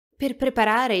Per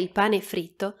preparare il pane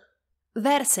fritto,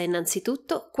 versa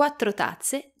innanzitutto 4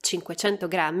 tazze, 500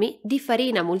 g, di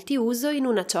farina multiuso in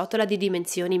una ciotola di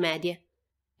dimensioni medie.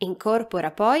 Incorpora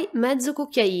poi mezzo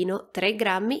cucchiaino, 3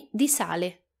 g, di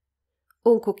sale,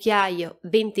 un cucchiaio,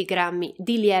 20 g,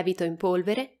 di lievito in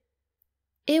polvere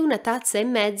e una tazza e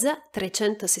mezza,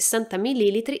 360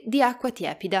 ml, di acqua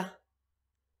tiepida.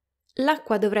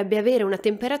 L'acqua dovrebbe avere una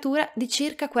temperatura di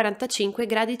circa 45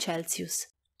 gradi Celsius.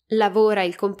 Lavora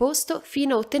il composto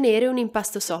fino a ottenere un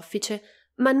impasto soffice,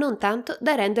 ma non tanto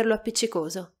da renderlo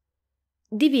appiccicoso.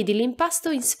 Dividi l'impasto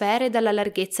in sfere dalla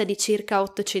larghezza di circa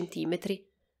 8 cm.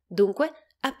 Dunque,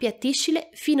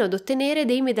 appiattiscile fino ad ottenere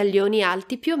dei medaglioni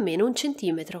alti più o meno 1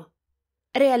 centimetro.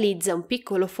 Realizza un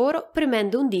piccolo foro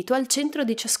premendo un dito al centro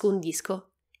di ciascun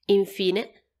disco.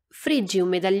 Infine, friggi un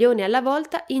medaglione alla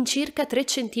volta in circa 3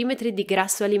 cm di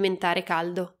grasso alimentare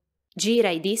caldo. Gira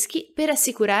i dischi per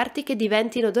assicurarti che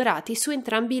diventino dorati su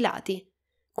entrambi i lati.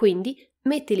 Quindi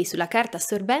mettili sulla carta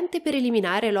assorbente per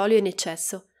eliminare l'olio in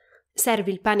eccesso.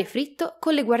 Servi il pane fritto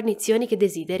con le guarnizioni che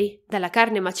desideri, dalla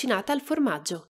carne macinata al formaggio.